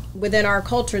about that. Within our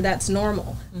culture, that's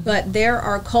normal. But there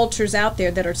are cultures out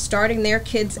there that are starting their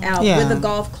kids out Yeah. with a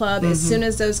golf club as soon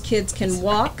as those kids can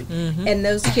walk, and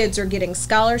those kids are getting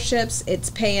scholarships. It's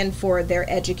paying for their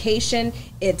education.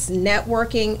 It's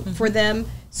networking for them.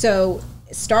 So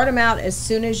start them out as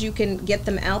soon as you can get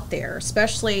them out there,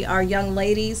 especially our young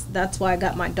ladies. That's why I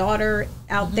got my daughter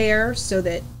out there so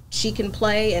that she can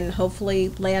play and hopefully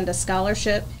land a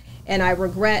scholarship. And I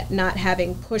regret not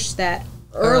having pushed that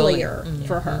earlier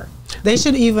for her. They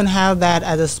should even have that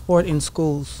as a sport in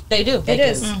schools. They do. It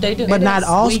is. They do. But not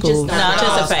all We schools. just not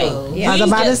participate. Yeah. I was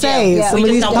about to say, some of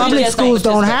these public schools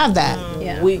don't have that.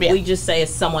 Yeah. We just say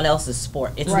it's someone else's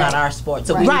sport. It's not our sport.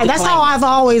 So we Right, need to that's claim how it. I've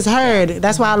always heard.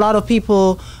 That's why a lot of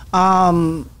people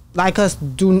like us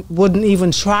wouldn't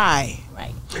even try.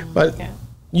 Right. But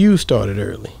you started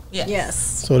early. Yes.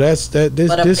 So this But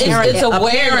is it's a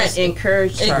awareness. parent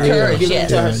encouraged her. Encouraged, Give it yes.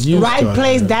 to her. you Right started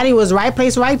place, early. Daddy was right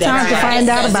place, right time to right. find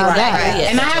out That's about right. that.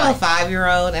 Yes, And I that's have right. a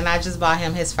 5-year-old, and I just bought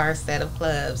him his first set of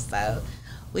clubs. So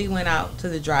we went out to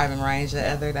the driving range the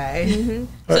other day.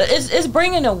 So it's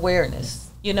bringing awareness,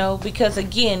 because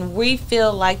again, we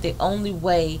feel like the only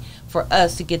way for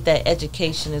us to get that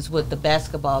education is with the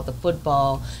basketball, the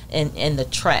football, and the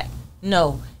track.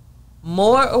 No,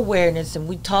 more awareness, and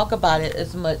we talk about it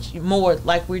as much more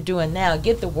like we're doing now.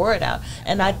 Get the word out,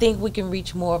 and I think we can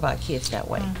reach more of our kids that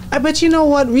way. But you know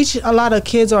what? Reach a lot of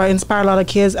kids or inspire a lot of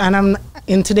kids, and I'm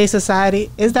in today's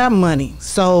society is that money.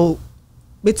 So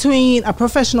between a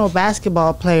professional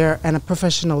basketball player and a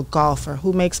professional golfer,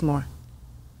 who makes more?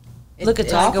 Look at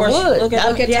Tiger Woods. Look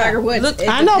at Tiger Woods. Look, It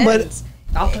I know, but depends.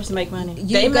 Golfers make money. You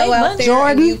They go make out money. there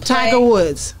and you Jordan, play Tiger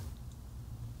Woods.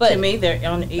 but To me, they're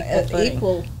on equal footing.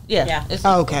 equal. yeah. It's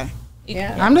Okay.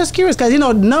 Yeah. I'm just curious because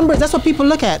numbers. That's what people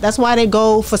look at. That's why they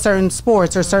go for certain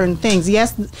sports or certain things.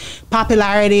 Yes,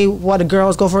 popularity. What the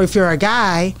girls go for if you're a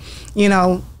guy,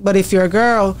 But if you're a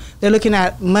girl, they're looking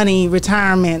at money,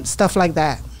 retirement, stuff like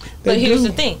that. But They here's do.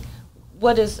 the thing: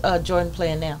 what is Jordan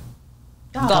playing now?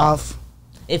 Golf.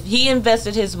 If he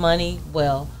invested his money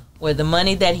well, where the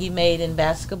money that he made in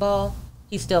basketball,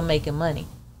 he's still making money,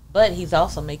 but he's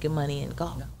also making money in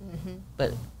golf.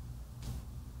 But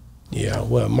Yeah,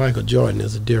 well, Michael Jordan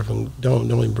is a different.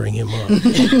 Don't even bring him up.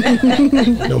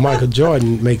 Michael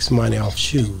Jordan makes money off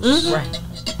shoes. Right.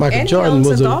 Michael And he Jordan owns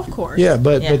was a golf course. Yeah,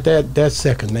 but Yeah. that's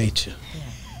second nature.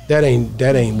 That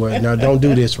ain't where. Now don't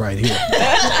do this right here.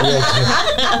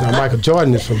 Now Michael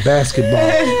Jordan is from basketball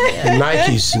and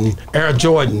Nikes and Air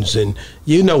Jordans, and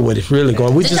you know what it's really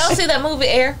going. We did y'all see that movie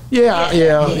Air? Yeah,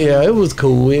 it was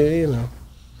cool.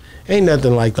 Ain't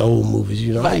nothing like the old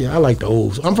movies, I like the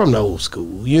old. I'm from the old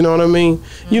school. You know what I mean?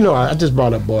 I just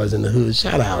brought up Boys in the Hood.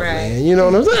 Shout out, man. You know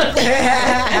what I'm saying?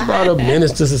 I brought up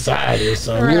Menace to Society or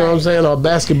something. You know what I'm saying? Or a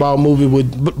basketball movie with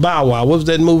Bow Wow. What was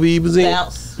that movie he was in?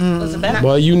 Bounce. Was it Bounce?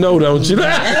 Well, don't you? Old school.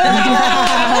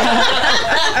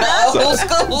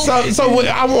 So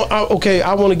I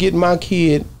want to get my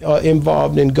kid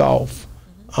involved in golf.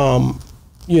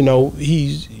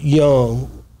 He's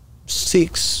young,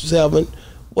 6, 7.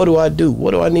 What do I do?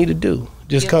 What do I need to do?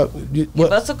 Just Give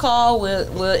us a call. We'll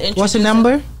introduce. What's the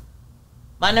number?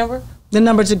 My number? The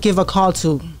number to give a call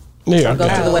to. Yeah, Go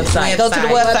to the website. Go to the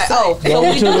website. Oh, so Go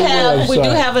we to do the have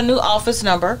website. a new office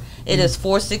number. It is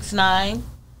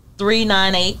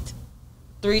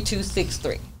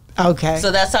 469-398-3263. Okay.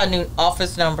 So that's our new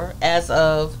office number as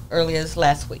of early as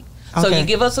last week. So Okay. you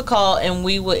give us a call and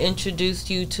we will introduce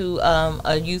you to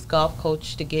a youth golf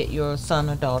coach to get your son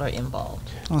or daughter involved.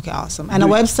 Okay, awesome. And the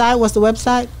website? What's the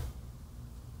website?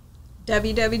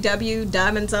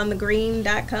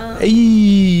 www.diamondsonthegreen.com.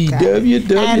 Hey,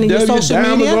 And your social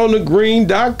media?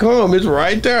 www.diamondsonthegreen.com. It's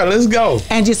right there. Let's go.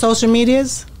 And your social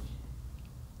medias?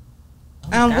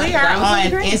 We are Diamonds on on the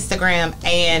Green. Instagram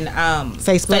and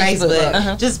Facebook.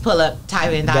 Uh-huh. Just pull up,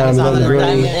 type in Diamonds on the Green.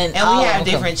 Diamond- And all we of have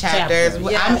them. different chapters.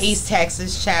 Yes. I'm East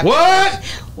Texas chapter. What?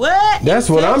 What? That's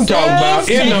what I'm talking about.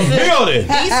 In the Texas. building.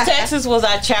 East Texas was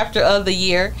our chapter of the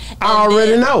year. I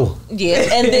already know. Yeah,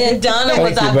 and then Donna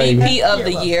was Thank you, our baby. VP of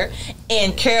the year,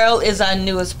 and Carol is our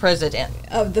newest president.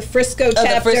 Of the Frisco the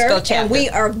chapter. Frisco chapter. And we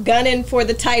are gunning for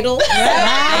the title. Oh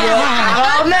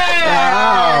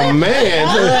man.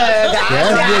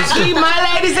 That's Keep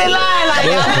my ladies in line like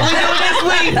we do this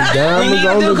week. Diamonds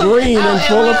on the green in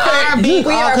full effect. We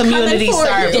We are are community coming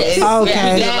for you. service.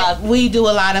 Okay. Yeah. We do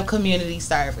a lot of community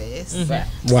service. Wow.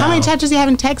 How many chapters do you have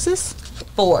in Texas?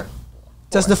 4.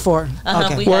 Just the 4.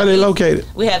 Okay. We Where have are they East- located?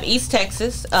 We have East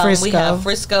Texas. We Frisco. have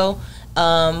Frisco.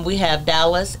 We have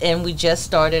Dallas, and we just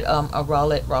started a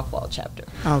Rowlett Rockwall chapter.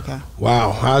 Okay.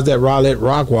 Wow, how's that Rowlett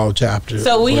Rockwall chapter?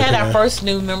 So we had our working out? first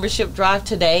new membership drive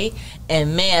today,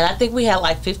 and man, I think we had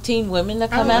like 15 women that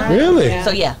come out. Really? Yeah.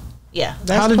 So yeah.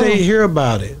 That's How did cool. they hear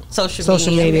about it?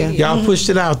 Social media. Y'all pushed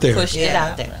it out there. pushed it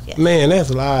out there. Yeah. Man, that's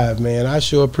live, man. I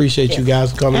sure appreciate you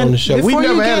guys coming And on the show. We've before you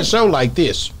never had a get- show like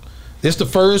this. This the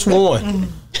first one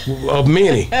of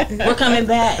many. We're coming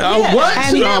back. What?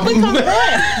 And yeah, we come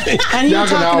And you Y'all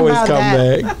can talking always about come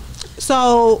that. back.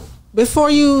 So before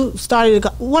you started,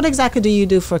 what exactly do you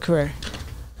do for a career?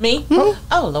 Me?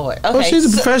 Oh Lord. Okay. Oh, she's a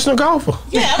so- professional golfer.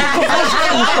 yeah.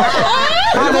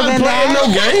 Other Nobody than playing that,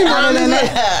 no game. other than What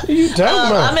that, you talking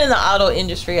about? I'm in the auto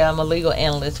industry. I'm a legal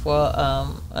analyst for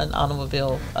an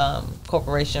automobile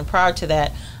corporation. Prior to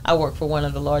that, I worked for one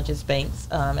of the largest banks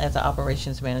as an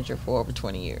operations manager for over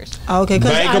 20 years. okay,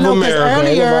 because Bank I of know because America, ain't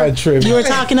earlier nobody tripping. you were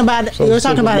talking about Some an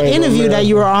super Bank of interview that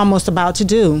you were America. almost about to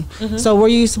do. So were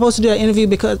you supposed to do an interview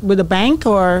with a bank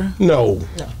or? No.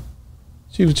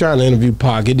 She was trying to interview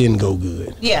Pac. It didn't go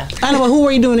good. Yeah. I know, but who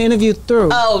were you doing the interview through?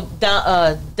 Oh,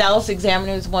 Dallas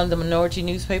Examiner is one of the minority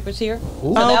newspapers here. So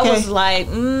Oh, that okay. was like,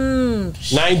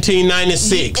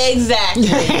 1996. exactly.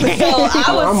 So I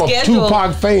I'm was a scheduled.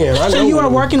 Tupac fan. I So know you were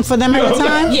him. working for them at the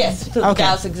time? Yes, to the Okay.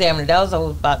 Dallas Examiner. That was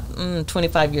about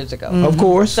 25 years ago. Of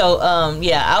course. So,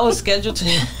 yeah, I was scheduled to.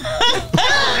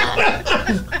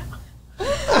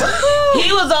 He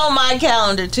was on my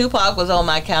calendar. Tupac was on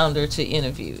my calendar to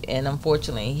interview, and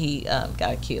unfortunately, he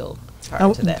got killed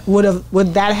prior to that.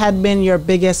 Would that have been your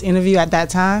biggest interview at that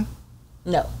time?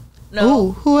 No.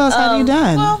 Ooh, who else have you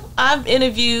done? Well, I've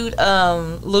interviewed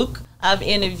Luke. I've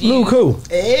interviewed Luke who?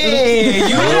 Hey,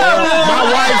 you My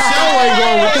wife's show ain't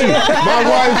going with you. My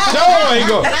wife's show ain't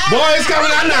going. Boy, it's coming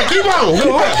out now. Keep on.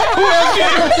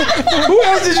 Who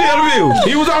else did you interview?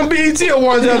 He was on BET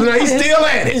Awards the other night. He's still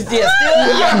at it. Yeah, still.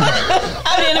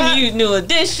 I've interviewed New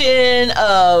Edition,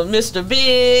 Mr.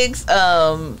 Biggs,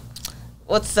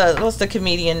 what's the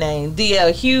comedian name?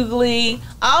 D.L. Hughley,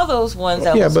 all those ones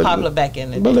that was popular back in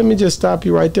the day. But let me just stop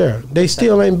you right there. They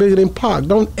still ain't bigger than Pac.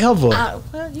 Don't ever. Well,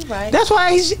 you're right. That's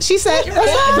why she said.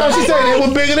 No, she said they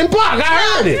were bigger than Pac. I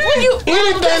heard it.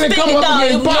 Anything that come up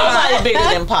against Pac. Nobody bigger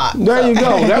than Pac. There you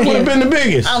go. That would have been the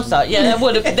biggest. I'm sorry. Yeah, that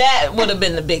would have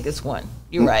been the biggest one.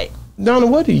 You're right. Donna,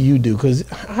 what do you do? Because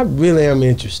I really am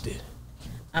interested.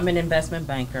 I'm an investment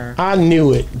banker. I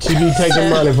knew it. She be taking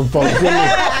money from folks.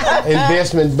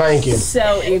 Investment banking.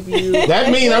 So if you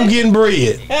That means I'm getting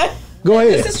bread. Go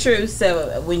ahead. This is true.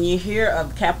 So when you hear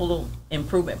of capital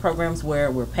improvement programs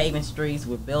where we're paving streets,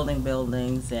 we're building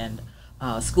buildings and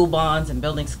school bonds and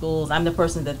building schools, I'm the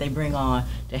person that they bring on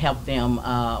to help them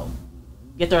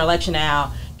get their election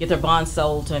out, get their bonds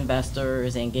sold to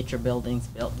investors, and get your buildings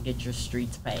built, and get your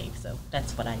streets paved. So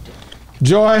that's what I do.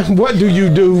 Joy, what do you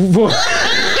do for?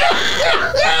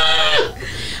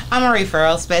 I'm a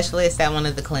referral specialist at one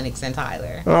of the clinics in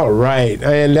Tyler. All right,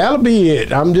 and that'll be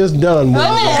it. I'm just done with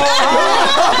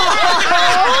it.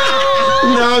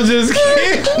 No, I'm just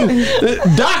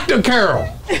kidding. Dr. Carol.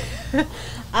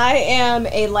 I am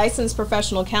a licensed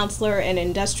professional counselor and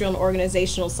industrial and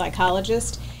organizational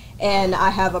psychologist, and I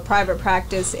have a private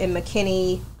practice in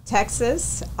McKinney,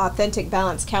 Texas, Authentic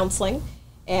Balance Counseling,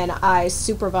 and I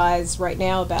supervise right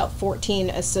now about 14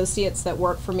 associates that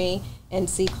work for me and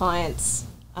see clients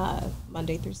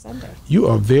Monday through Sunday. You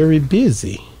are very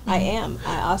busy. I am.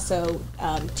 I also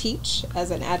teach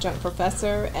as an adjunct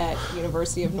professor at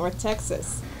University of North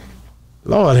Texas.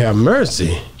 Lord have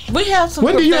mercy. We have some.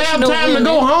 When do you have professional time to women.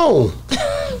 go home?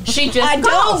 She just. I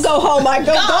don't go home. I go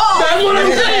golf. That's what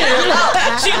I'm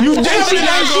saying. You definitely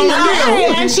not going to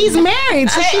live. And she's married.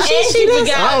 So she does.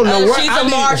 I don't know what She's I a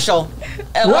did. marshal.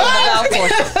 At one of the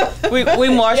golf courses. We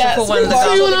marshal Yes, for one of the we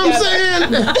golf See what courses. I'm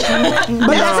saying?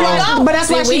 But that's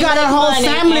why See, she we got her make whole money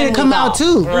family to and come we out golf.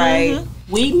 too. Right.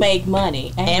 We make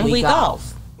money And we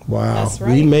golf. Wow, That's we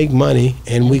right. make money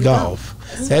and we golf.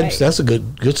 That's a good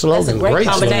slogan. That's a great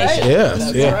combination. slogan. Yes,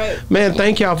 That's yeah. right. Man,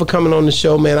 thank y'all for coming on the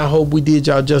show, man. I hope we did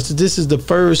y'all justice. This is the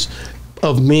first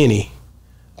of many.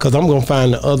 Cause I'm gonna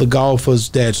find the other golfers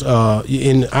that's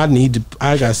and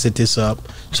I gotta set this up.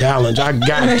 Challenge. I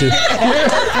got to.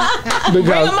 Because, Bring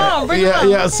 'em on.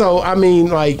 Yeah. So I mean,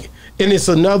 like, and it's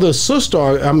another sister.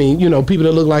 I mean, people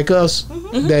that look like us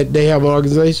that they have an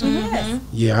organization.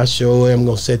 Yeah, I sure am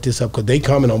gonna set this up because they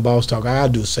coming on Boss Talk. I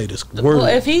do say this word. Well,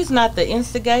 if he's not the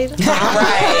instigator,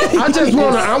 I just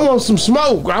I want some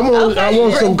smoke. I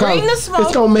want some. Bring the smoke.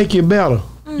 It's gonna make you better.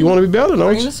 You want to be better, don't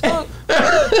bring you? the smoke.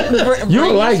 You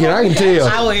don't like it, I can tell.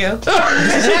 I will.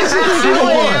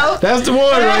 That's the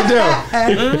one right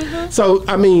there. So,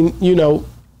 I mean, you know,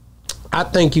 I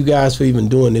thank you guys for even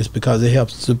doing this because it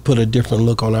helps to put a different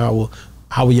look on our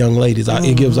young ladies.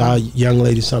 It gives our young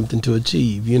ladies something to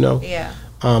achieve, you know? Yeah.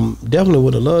 Definitely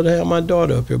would have loved to have my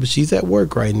daughter up here, but she's at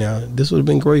work right now. This would have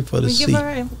been great for her to see. Give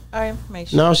her our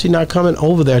information. No, she's not coming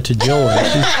over there to join.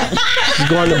 She's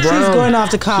going to Brown. She's going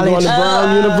off to college. She's going to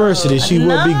Brown University. She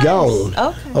will be gone.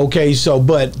 Okay, so,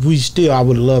 but I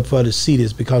would have loved for her to see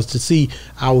this because to see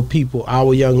our people,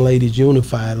 our young ladies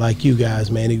unified like you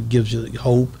guys, man, it gives you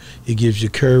hope. It gives you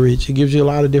courage. It gives you a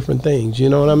lot of different things. You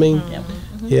know what I mean?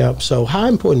 Mm-hmm. Yeah. So how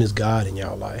important is God in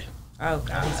y'all life? Oh,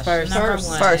 gosh.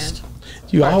 First.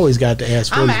 You always got to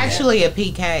ask. I'm actually a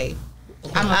PK.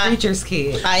 I'm a preacher's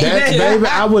kid. Baby,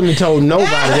 I wouldn't have told nobody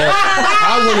that.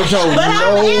 I wouldn't have told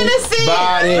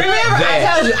nobody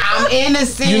that. I told you, I'm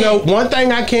innocent. You know, one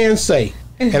thing I can say,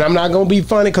 and I'm not gonna be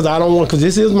funny because I don't want, because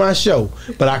this is my show,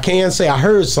 but I can say I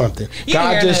heard something.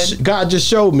 God just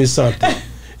showed me something.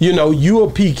 You know, you a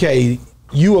PK,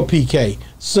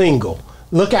 single.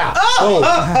 Look out.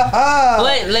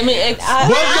 Wait, let me I'm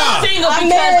single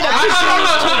because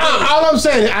all I'm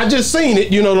saying, I just seen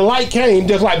it. You know, the light came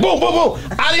just like boom, boom, boom.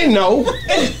 I didn't know.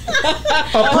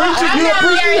 A preacher, you a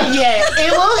preacher? Yeah,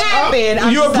 it will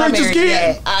happen. You a preacher's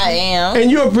kid? I am.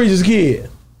 And you a preacher's kid?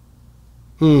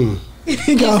 Look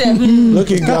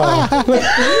at God.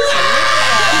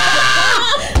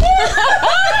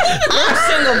 I'm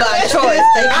single by choice.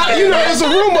 You know, there's a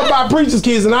rumor about preacher's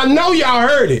kids, and I know y'all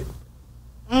heard it.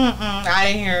 I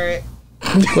didn't hear it.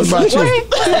 What about you?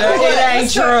 It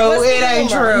ain't true. It ain't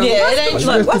true. Yeah, it ain't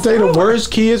true. They the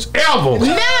worst kids ever.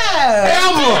 No.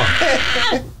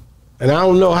 Ever. And I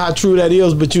don't know how true that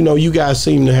is, but you know, you guys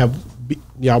seem to have,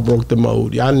 y'all broke the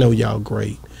mold. I know y'all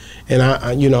great. And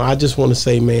I you know, I just want to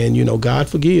say, man, you know, God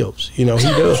forgives. You know, He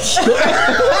does.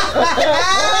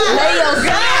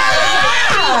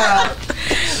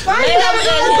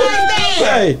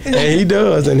 Hey, and He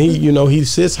does, and He, you know, He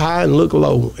sits high and look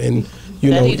low, and you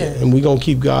know, and we're gonna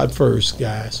keep God first,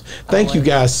 guys. Thank you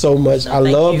guys so much. I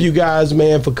love you guys,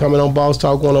 man, for coming on Boss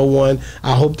Talk 101.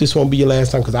 I hope this won't be your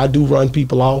last time because I do run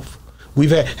people off.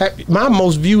 We've had my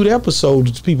most viewed episode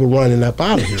is people running up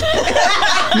out of here.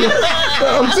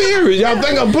 I'm serious. Y'all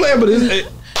think I'm playing, but it's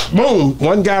boom,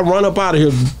 one guy run up out of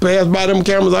here, passed by them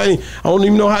cameras. I don't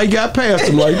even know how he got past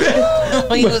them like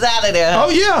that. He was out of there. Oh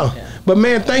yeah. But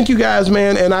man, thank you guys,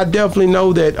 man, and I definitely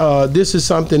know that this is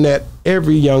something that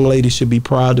every young lady should be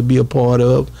proud to be a part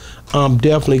of. I'm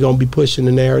definitely going to be pushing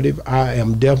the narrative. I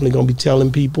am definitely going to be telling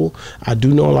people. I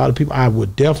do know a lot of people. I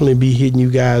would definitely be hitting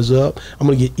you guys up. I'm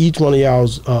going to get each one of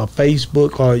y'all's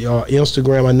Facebook or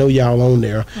Instagram. I know y'all on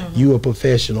there. You a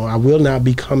professional. I will not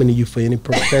be coming to you for any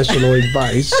professional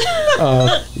advice.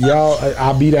 Y'all,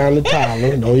 I'll be down to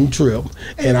Tyler. Don't even trip.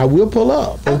 And I will pull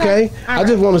up, okay? I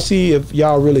just want to see if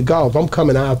y'all really golf. I'm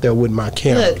coming out there with my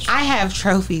cameras. Look, I have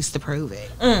trophies to prove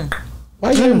it.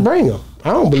 Why you didn't bring them? I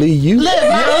don't believe you. Look, it's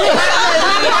not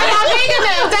big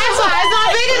enough. That's why it's not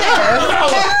big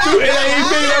enough. It ain't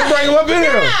big enough to bring them up in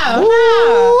here. No.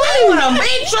 I want a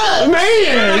big truck.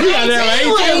 Man, you got that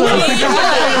 18.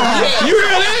 You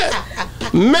hear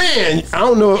that? Man, I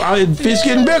don't know. Fish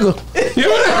getting bigger. You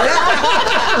know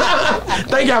that?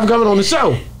 Thank y'all for coming on the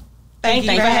show. Thank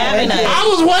you for having us. I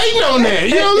was waiting on that.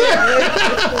 You know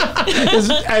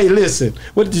what? Hey, listen.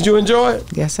 What, did you enjoy it?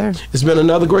 Yes, sir. It's been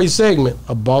another great segment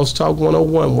of Boss Talk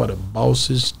 101, where the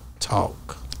bosses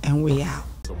talk. And we out.